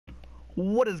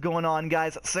What is going on,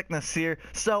 guys? Sickness here.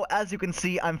 So, as you can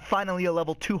see, I'm finally a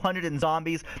level 200 in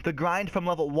zombies. The grind from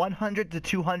level 100 to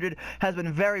 200 has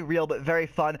been very real but very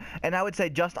fun, and I would say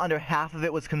just under half of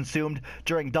it was consumed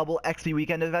during double XP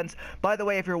weekend events. By the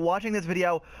way, if you're watching this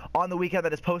video on the weekend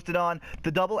that is posted on,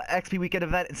 the double XP weekend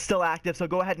event is still active, so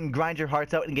go ahead and grind your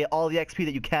hearts out and get all the XP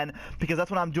that you can, because that's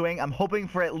what I'm doing. I'm hoping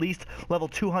for at least level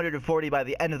 240 by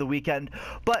the end of the weekend.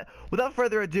 But without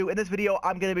further ado, in this video,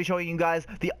 I'm going to be showing you guys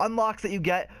the unlocks that you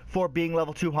get for being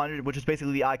level 200, which is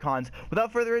basically the icons.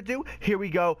 Without further ado, here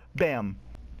we go. Bam.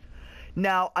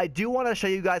 Now, I do want to show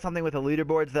you guys something with the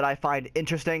leaderboards that I find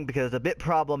interesting because it's a bit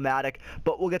problematic,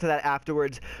 but we'll get to that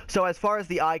afterwards. So as far as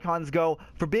the icons go,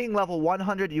 for being level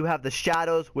 100, you have the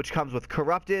Shadows, which comes with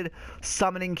Corrupted,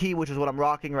 Summoning Key, which is what I'm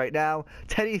rocking right now,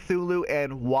 Teddy Thulu,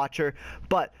 and Watcher.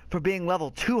 But for being level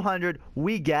 200,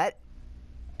 we get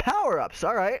power-ups.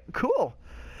 Alright, cool.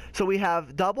 So we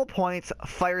have double points,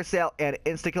 fire sale, and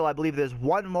insta-kill. I believe there's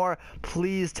one more.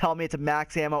 Please tell me it's a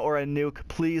max ammo or a nuke.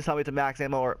 Please tell me it's a max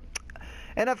ammo or...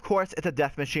 And of course, it's a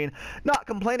death machine. Not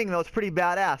complaining though, it's pretty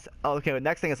badass. Okay, the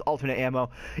next thing is alternate ammo.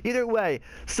 Either way,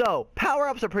 so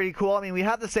power-ups are pretty cool. I mean, we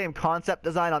have the same concept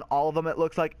design on all of them, it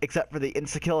looks like, except for the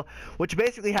insta-kill, which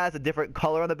basically has a different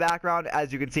color on the background.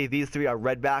 As you can see, these three are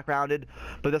red backgrounded,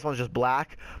 but this one's just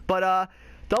black. But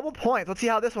double points. Let's see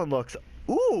how this one looks.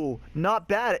 Ooh, not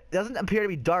bad. It doesn't appear to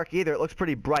be dark either. It looks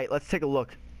pretty bright. Let's take a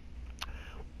look.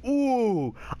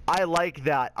 Ooh, I like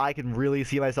that. I can really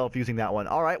see myself using that one.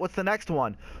 Alright, what's the next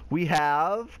one? We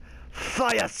have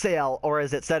Fire Sale, or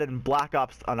as it said in Black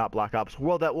Ops, not Black Ops,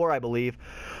 World at War, I believe.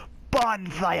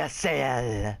 Bonfire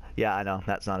Sale! Yeah, I know,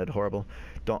 that sounded horrible.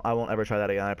 I won't ever try that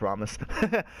again, I promise.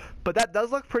 But that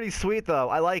does look pretty sweet, though.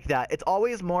 I like that. It's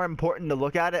always more important to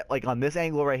look at it, like on this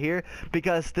angle right here,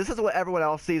 because this is what everyone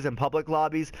else sees in public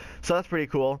lobbies, so that's pretty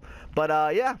cool.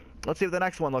 But, yeah, let's see what the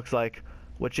next one looks like,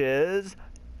 which is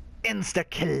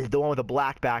insta-kill, the one with the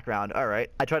black background.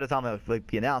 Alright, I tried to tell him like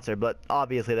the announcer, but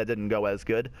obviously that didn't go as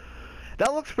good.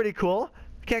 That looks pretty cool.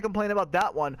 Can't complain about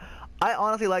that one. I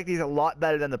honestly like these a lot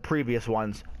better than the previous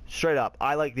ones. Straight up,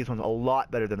 I like these ones a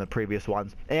lot better than the previous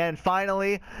ones. And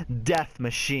finally, Death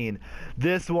Machine.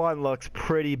 This one looks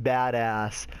pretty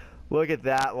badass. Look at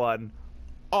that one.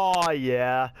 Oh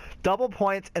yeah. Double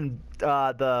points and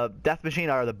the Death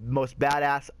Machine are the most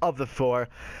badass of the four.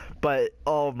 But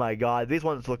oh my god, these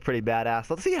ones look pretty badass.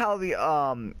 Let's see how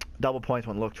the double points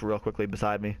one looks real quickly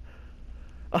beside me.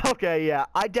 Okay, yeah,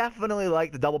 I definitely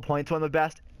like the double points one the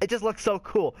best. It just looks so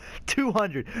cool.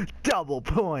 200 double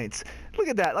points. Look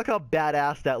at that. Look how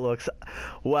badass that looks.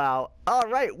 Wow.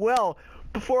 Alright, well,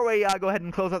 before we go ahead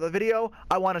and close out the video,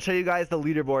 I want to show you guys the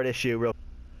leaderboard issue real quick.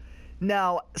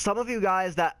 Now, some of you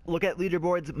guys that look at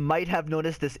leaderboards might have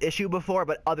noticed this issue before,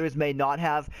 but others may not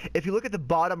have. If you look at the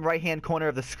bottom right-hand corner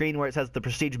of the screen where it says the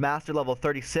Prestige Master level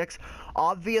 36,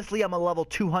 obviously I'm a level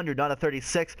 200, not a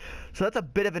 36, so that's a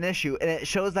bit of an issue, and it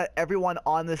shows that everyone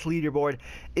on this leaderboard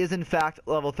is in fact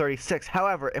level 36.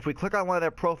 However, if we click on one of their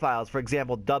profiles, for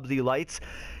example, Dubsy Lights,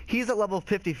 he's at level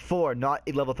 54, not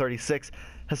a level 36.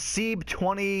 Hasib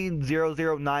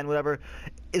 20009, whatever,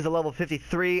 is a level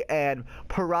 53, and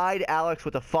Paride Alex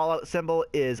with the Fallout symbol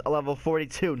is a level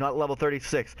 42, not level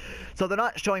 36. So they're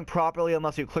not showing properly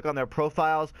unless you click on their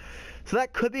profiles. So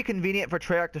that could be convenient for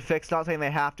Treyarch to fix. Not saying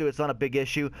they have to, it's not a big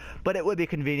issue, but it would be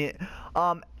convenient.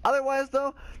 Otherwise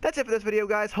though, that's it for this video,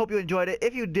 guys. Hope you enjoyed it.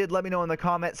 If you did, let me know in the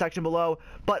comment section below.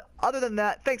 But other than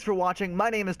that, thanks for watching. My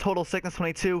name is Total Sickness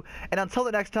 22, and until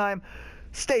the next time,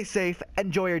 stay safe,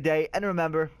 enjoy your day, and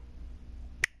remember,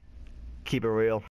 keep it real.